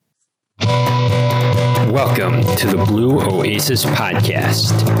Welcome to the Blue Oasis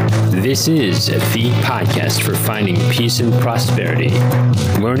Podcast. This is the podcast for finding peace and prosperity,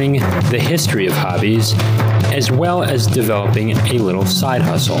 learning the history of hobbies, as well as developing a little side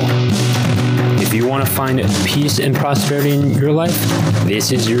hustle. If you want to find peace and prosperity in your life,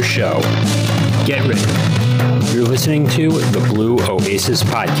 this is your show. Get ready. You're listening to the Blue Oasis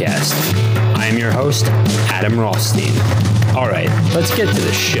Podcast. I am your host, Adam Rothstein. All right, let's get to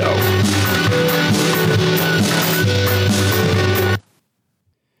the show.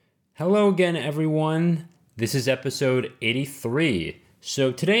 Hello again, everyone. This is episode 83.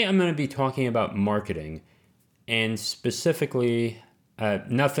 So today I'm going to be talking about marketing, and specifically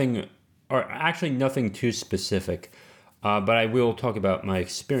nothing too specific, but I will talk about my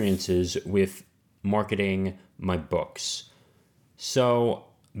experiences with marketing my books. So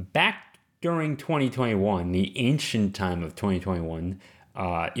back during 2021, the ancient time of 2021,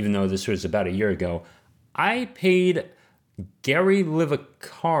 even though this was about a year ago, I paid Gary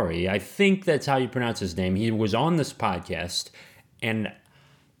Livacari, I think that's how you pronounce his name. He was on this podcast, and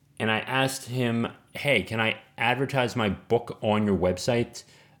I asked him, hey, can I advertise my book on your website?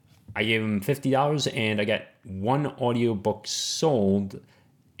 I gave him $50 and I got one audiobook sold,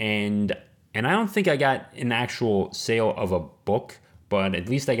 and I don't think I got an actual sale of a book, but at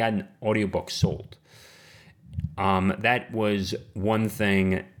least I got an audiobook sold. That was one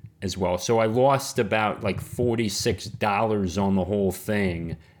thing as well. So I lost about like $46 on the whole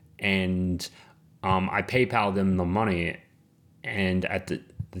thing, and I PayPal'd him the money, and at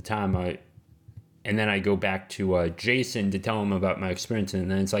the time and then I go back to Jason to tell him about my experience, and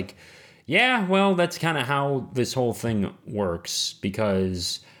then it's like, yeah, well, that's kind of how this whole thing works,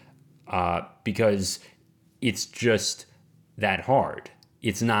 because it's just that hard.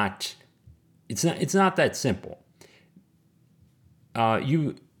 It's not that simple.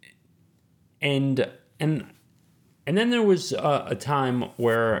 And then there was a time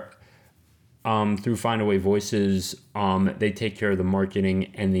where through Findaway Voices, they take care of the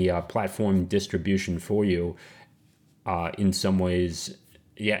marketing and the platform distribution for you. In some ways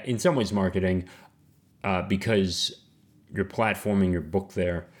marketing, because you're platforming your book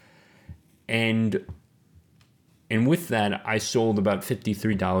there. And with that, I sold about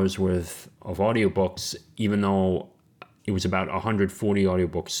 $53 worth of audiobooks, even though it was about 140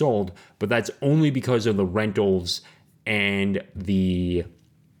 audiobooks sold, but that's only because of the rentals and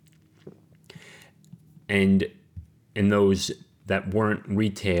those that weren't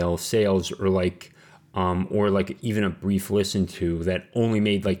retail sales, or like even a brief listen to that only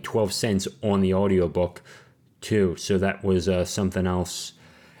made like 12 cents on the audiobook too. So that was something else.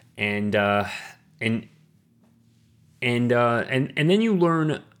 And then you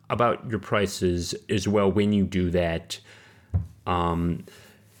learn about your prices as well when you do that, and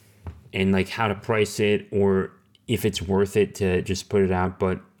like how to price it, or if it's worth it to just put it out.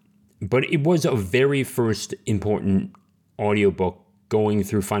 But it was a very first important audiobook going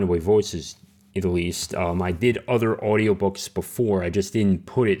through Findaway Voices, at least. I did other audiobooks before, I just didn't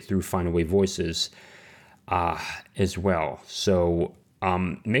put it through Findaway Voices as well. So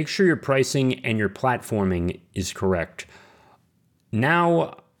make sure your pricing and your platforming is correct.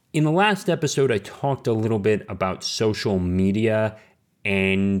 Now, in the last episode, I talked a little bit about social media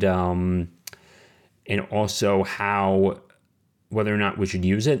and also whether or not we should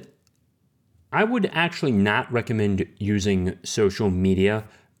use it. I would actually not recommend using social media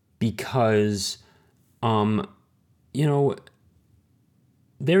because, they're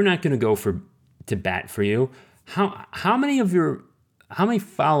not going to go to bat for you. How many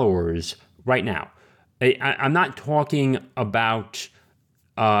followers right now? I'm not talking about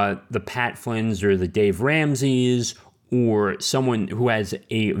the Pat Flynn's or the Dave Ramsey's, or someone who has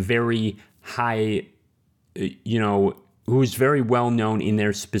a very high, who's very well known in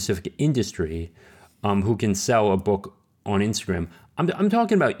their specific industry, who can sell a book on Instagram. I'm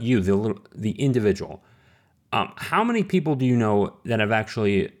talking about you, the individual. How many people do you know that have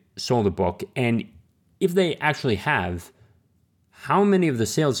actually sold a book? And if they actually have, how many of the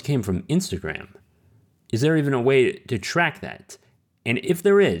sales came from Instagram? Is there even a way to track that? And if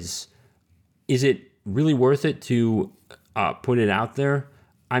there is it really worth it to put it out there?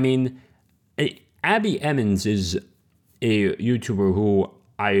 I mean, Abby Emmons is a YouTuber who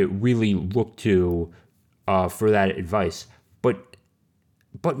I really look to for that advice.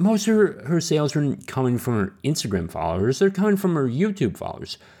 But most of her sales are coming from her Instagram followers. They're coming from her YouTube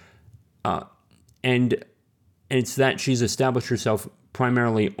followers. And it's that she's established herself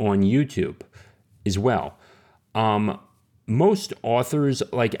primarily on YouTube as well. Most authors,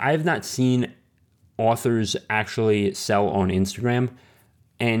 like, I have not seen authors actually sell on Instagram,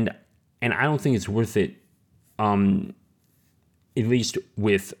 and I don't think it's worth it at least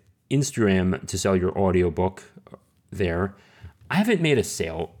with Instagram to sell your audiobook there, I haven't made a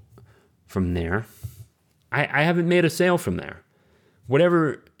sale from there. I haven't made a sale from there.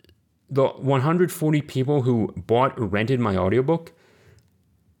 Whatever, the 140 people who bought or rented my audiobook,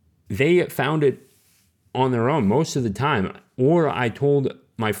 they found it on their own most of the time, or I told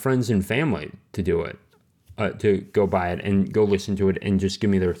my friends and family to do it, to go buy it and go listen to it and just give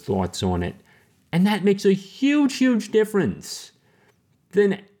me their thoughts on it. And that makes a huge, huge difference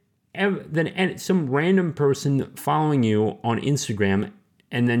than some random person following you on Instagram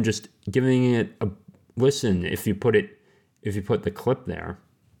and then just giving it a listen if you put the clip there.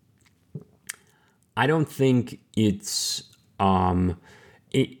 I don't think it's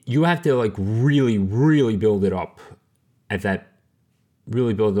you have to like really, really build it up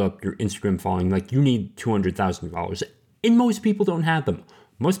really build up your Instagram following. Like you need 200,000 followers, and most people don't have them.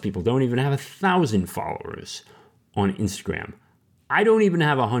 Most people don't even have 1,000 followers on Instagram. I don't even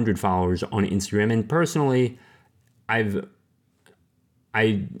have 100 followers on Instagram, and personally, I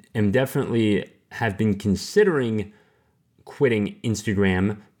am definitely have been considering quitting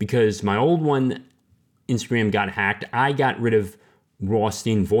Instagram because my old one, Instagram, got hacked. I got rid of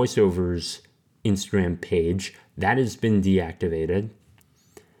Rothstein Voiceover's Instagram page. That has been deactivated.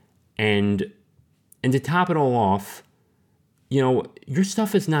 And to top it all off, your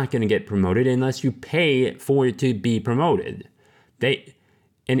stuff is not going to get promoted unless you pay for it to be promoted. And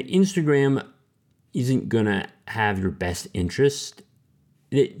Instagram isn't going to have your best interest.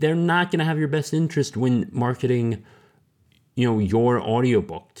 They're not going to have your best interest when marketing, your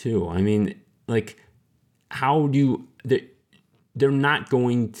audiobook too. I mean, like, they're not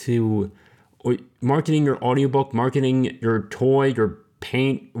going to, marketing your audiobook, marketing your toy, your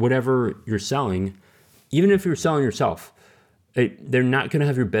paint, whatever you're selling, even if you're selling yourself, they're not going to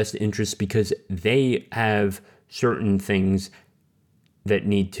have your best interest because they have certain things that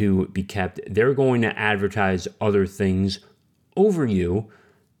need to be kept. They're going to advertise other things over you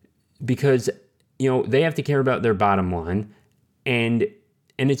because, they have to care about their bottom line. And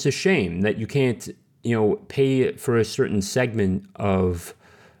it's a shame that you can't, pay for a certain segment of,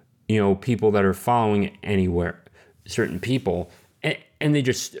 people that are following anywhere, certain people, and they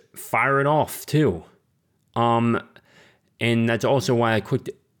just fire it off too. And that's also why I quit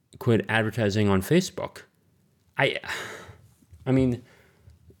advertising on Facebook. I mean,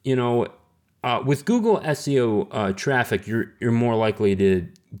 with Google SEO traffic, you're more likely to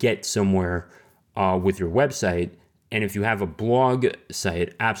get somewhere with your website. And if you have a blog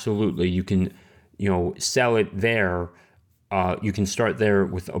site, absolutely, you can, sell it there. You can start there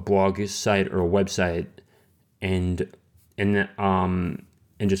with a blog site or a website, and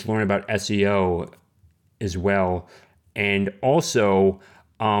just learn about SEO as well. And also,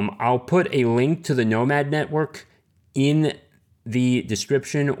 I'll put a link to the Nomad Network in the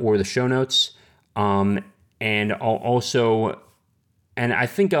description or the show notes. And I'll also, and I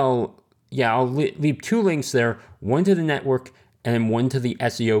think I'll leave two links there, one to the network and one to the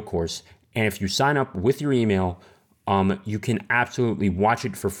SEO course. And if you sign up with your email, you can absolutely watch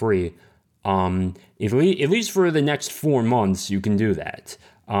it for free. At least for the next 4 months, you can do that.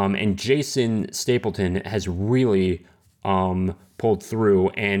 And Jason Stapleton has really pulled through,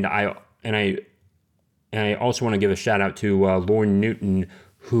 and I also want to give a shout out to Lauren Newton,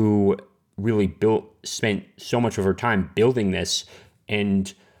 who really spent so much of her time building this,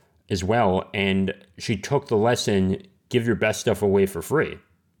 and as well. And she took the lesson: give your best stuff away for free,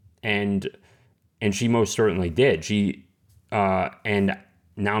 and she most certainly did. And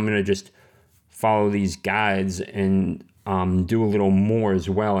now I'm gonna just follow these guides and do a little more as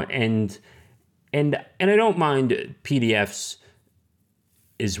well. And I don't mind PDFs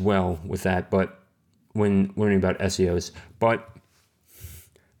as well with that, but when learning about SEOs, but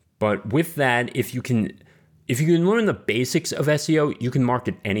with that, if you can learn the basics of SEO, you can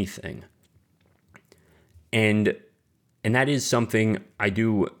market anything. And that is something I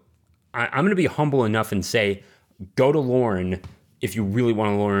do. I'm going to be humble enough and say, go to Lauren if you really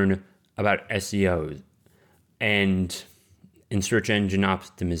want to learn about SEO and in search engine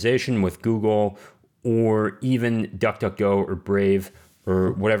optimization with Google, or even DuckDuckGo or Brave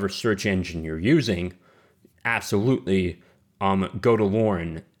or whatever search engine you're using. Absolutely, go to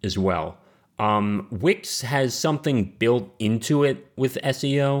Lauren as well. Wix has something built into it with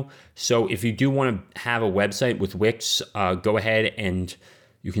SEO. So if you do want to have a website with Wix, go ahead and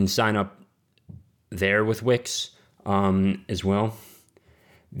you can sign up there with Wix as well.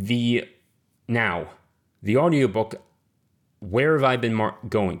 The audiobook, where have I been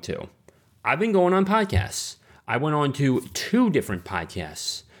going to? I've been going on podcasts. I went on to 2 different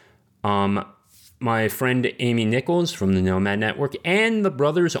podcasts. my friend Amy Nichols from the Nomad Network and the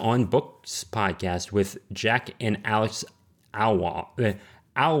Brothers on Books podcast with Jack and Alex Alwile,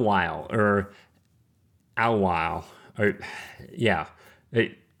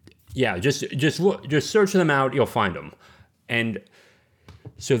 just search them out, you'll find them. And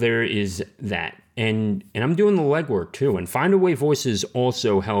so there is that. And I'm doing the legwork too. And Find Away Voices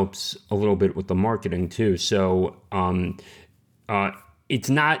also helps a little bit with the marketing too. So it's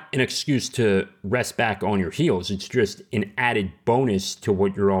not an excuse to rest back on your heels. It's just an added bonus to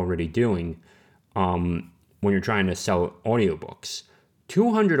what you're already doing when you're trying to sell audiobooks.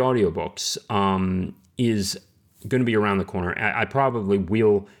 200 audiobooks is going to be around the corner. I probably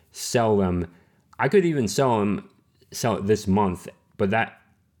will sell them. I could even sell it this month, but that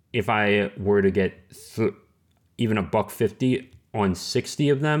if I were to get even $1.50 on 60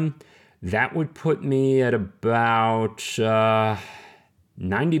 of them, that would put me at about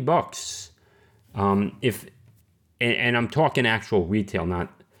 $90. And I'm talking actual retail, not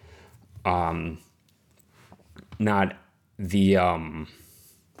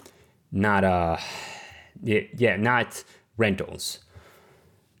rentals.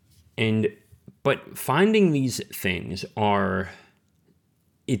 But finding these things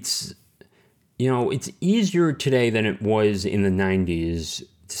it's easier today than it was in the 90s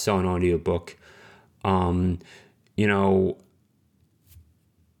to sell an audiobook.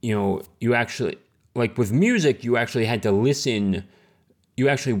 You actually, like with music, you actually had to listen. You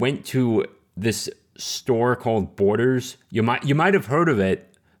actually went to this store called Borders. You might have heard of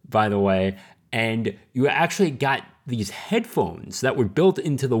it, by the way, and you actually got these headphones that were built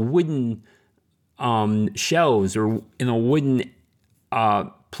into the wooden shelves or in the wooden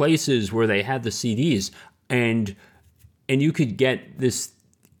places where they had the CDs, and you could get this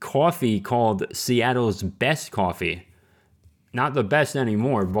coffee called Seattle's Best Coffee. Not the best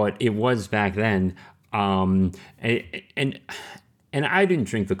anymore, but it was back then. And I didn't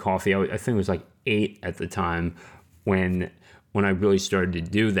drink the coffee. I think it was like 8 at the time when I really started to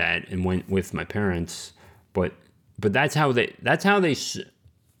do that and went with my parents. But that's how they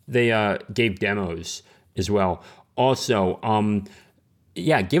gave demos as well. Also,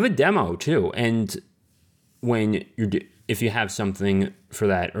 give a demo too. And if you have something for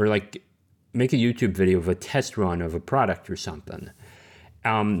that, or like make a YouTube video of a test run of a product or something.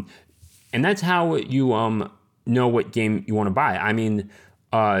 And that's how you know what game you want to buy. I mean,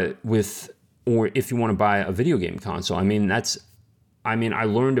 or if you want to buy a video game console. I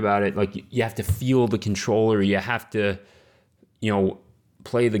learned about it. Like you have to feel the controller. You have to,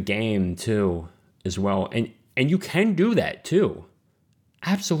 play the game too as well. And you can do that too.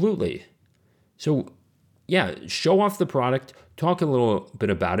 Absolutely. So yeah, show off the product, talk a little bit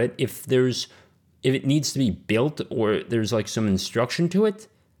about it. If it needs to be built or there's like some instruction to it,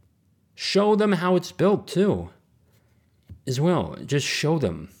 show them how it's built too as well. Just show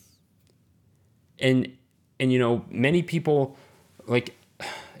them. And many people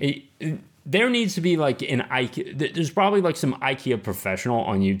there needs to be like an IKEA. There's probably like some IKEA professional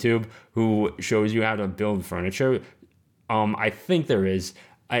on YouTube who shows you how to build furniture. I think there is.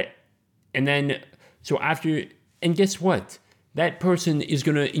 And guess what? That person is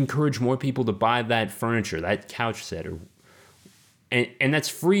going to encourage more people to buy that furniture, that couch set, and that's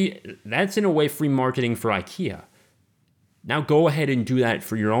free. That's in a way free marketing for IKEA. Now go ahead and do that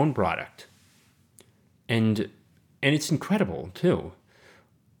for your own product. And it's incredible too,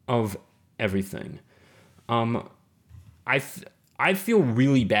 of everything. I feel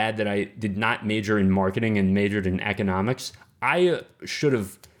really bad that I did not major in marketing and majored in economics. I should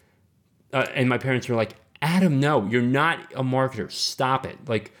have. And my parents were like, Adam, no, you're not a marketer. Stop it.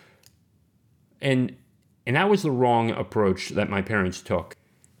 And that was the wrong approach that my parents took.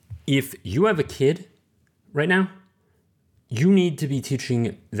 If you have a kid right now, you need to be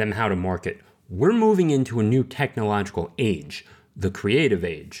teaching them how to market. We're moving into a new technological age, the creative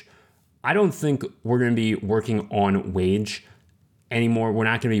age. I don't think we're going to be working on wage anymore. We're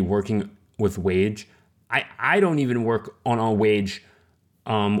not going to be working with wage. I don't even work on a wage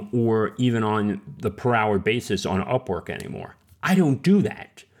or even on the per hour basis on Upwork anymore. I don't do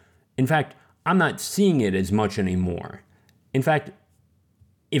that. In fact, I'm not seeing it as much anymore. In fact,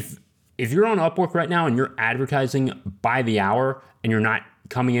 if you're on Upwork right now and you're advertising by the hour and you're not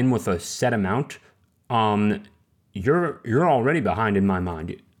coming in with a set amount, you're already behind in my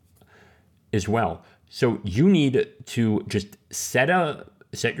mind as well. So you need to just set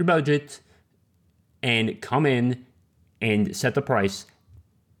your budget and come in and set the price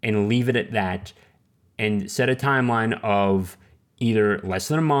and leave it at that, and set a timeline of either less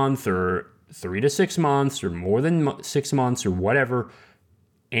than a month or 3 to 6 months or more than 6 months or whatever,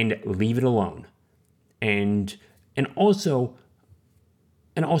 and leave it alone. and also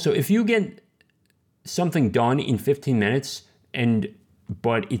if you get something done in 15 minutes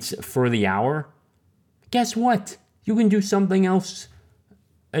but it's for the hour, guess what? You can do something else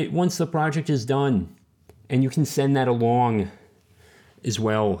once the project is done, and you can send that along as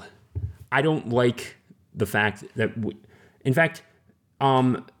well. I don't like the fact that, in fact,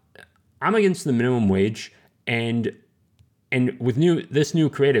 I'm against the minimum wage, and with this new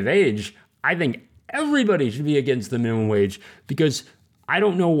creative age, I think everybody should be against the minimum wage, because I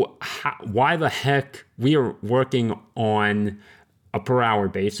don't know why the heck we are working on a per hour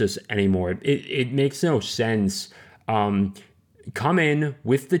basis anymore. It makes no sense. Come in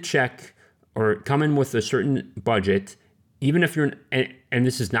with the check, or come in with a certain budget, even if you're, and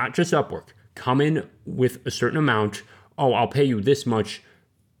this is not just Upwork, come in with a certain amount. Oh, I'll pay you this much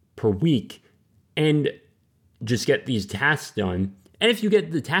per week, and just get these tasks done. And if you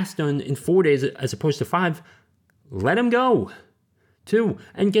get the task done in 4 days as opposed to 5, let them go too.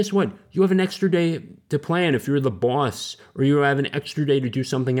 And guess what? You have an extra day to plan if you're the boss, or you have an extra day to do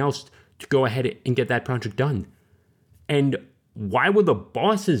something else to go ahead and get that project done. And why would the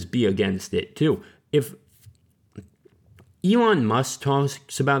bosses be against it too? If Elon Musk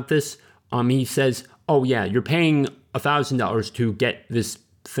talks about this, he says, oh yeah, you're paying $1,000 to get this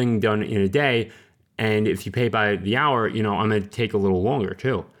thing done in a day, and if you pay by the hour, I'm going to take a little longer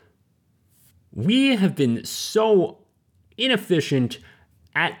too. We have been so inefficient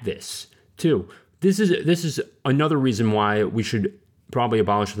at this too. This is another reason why we should probably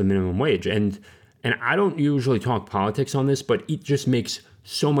abolish the minimum wage. And I don't usually talk politics on this, but it just makes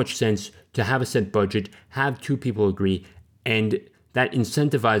so much sense to have a set budget, have two people agree, and that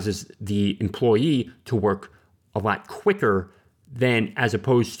incentivizes the employee to work a lot quicker than as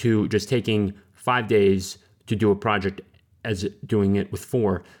opposed to just taking 5 days to do a project as doing it with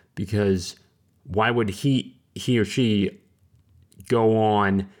 4, because why would he or she go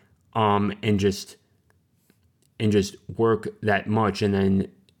on and just work that much, and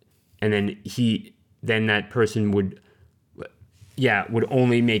then that person would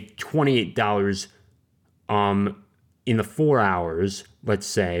only make $28 in the 4 hours, let's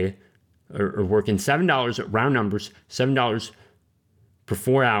say, or working $7, round numbers, $7 for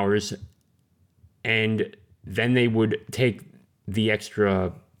 4 hours, and then they would take the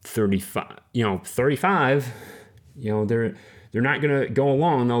extra 35. They're not going to go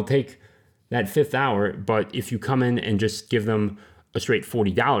along. They'll take that 5th hour. But if you come in and just give them a straight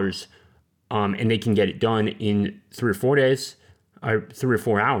 $40, and they can get it done in 3 or 4 days, or 3 or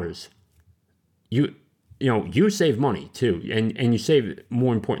 4 hours, you save money too, and you save,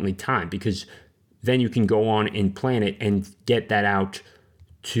 more importantly, time, because then you can go on and plan it and get that out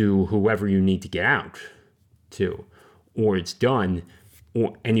to whoever you need to get out to, or it's done,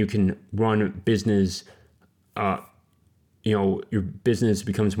 and you can run business. Your business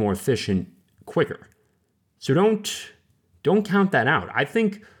becomes more efficient quicker. So don't count that out. I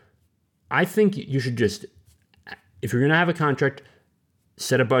think you should just, if you're gonna have a contract,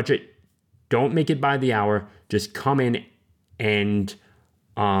 set a budget. Don't make it by the hour. Just come in and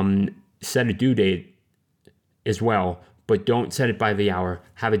set a due date as well, but don't set it by the hour.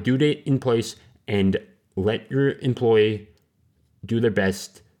 Have a due date in place and let your employee do their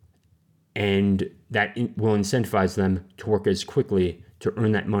best, and that will incentivize them to work as quickly to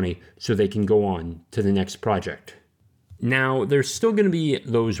earn that money so they can go on to the next project. Now, there's still going to be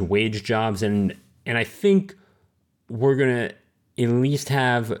those wage jobs, and I think we're going to at least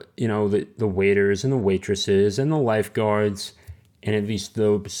have, the waiters and the waitresses and the lifeguards, and at least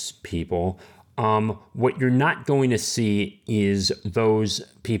those people. What you're not going to see is those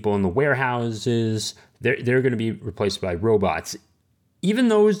people in the warehouses. They're going to be replaced by robots. Even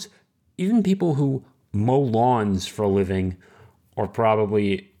people who mow lawns for a living are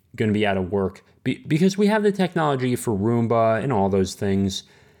probably going to be out of work, because we have the technology for Roomba and all those things.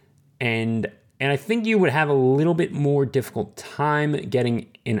 And I think you would have a little bit more difficult time getting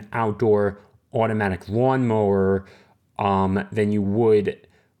an outdoor automatic lawnmower than you would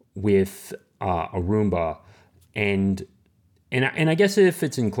with a Roomba. And I guess if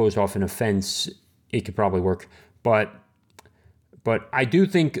it's enclosed off in a fence, it could probably work. But I do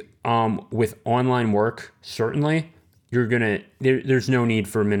think with online work, certainly, there's no need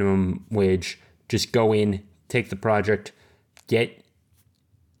for minimum wage. Just go in, take the project, you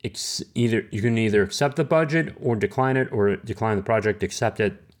can either accept the budget or decline it, or decline the project, accept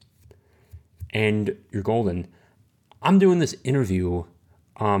it, and you're golden. I'm doing this interview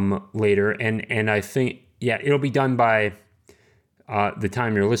later, and I think, it'll be done by the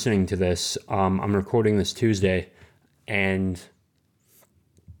time you're listening to this. I'm recording this Tuesday, and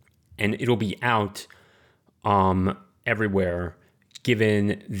it'll be out everywhere,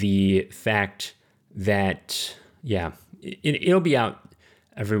 given the fact that, it'll be out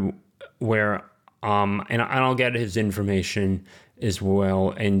everywhere. And I'll get his information as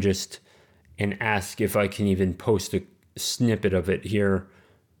well and ask if I can even post a snippet of it here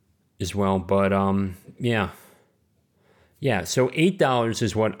as well. But so $8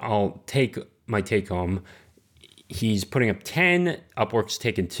 is what I'll take my take home. He's putting up 10, Upwork's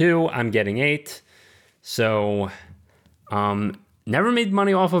taking 2, I'm getting 8. So never made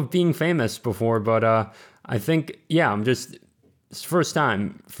money off of being famous before, but I think it's first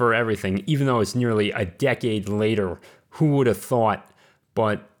time for everything, even though it's nearly a decade later. Who would have thought?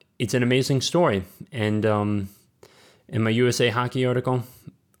 But it's an amazing story. And in my USA Hockey article,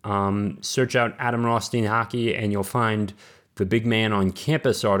 search out Adam Rothstein Hockey and you'll find the Big Man on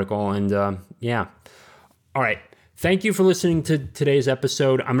Campus article. And All right. Thank you for listening to today's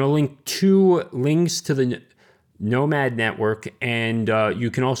episode. I'm going to link 2 links to the Nomad Network, and you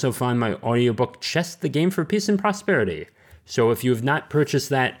can also find my audiobook, Chess, the Game for Peace and Prosperity. So if you have not purchased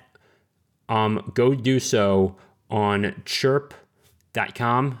that, go do so on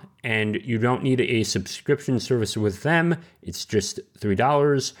chirp.com, and you don't need a subscription service with them. It's just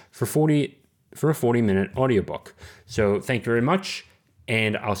 $3 for a 40-minute audiobook. So thank you very much,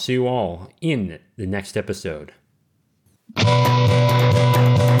 and I'll see you all in the next episode.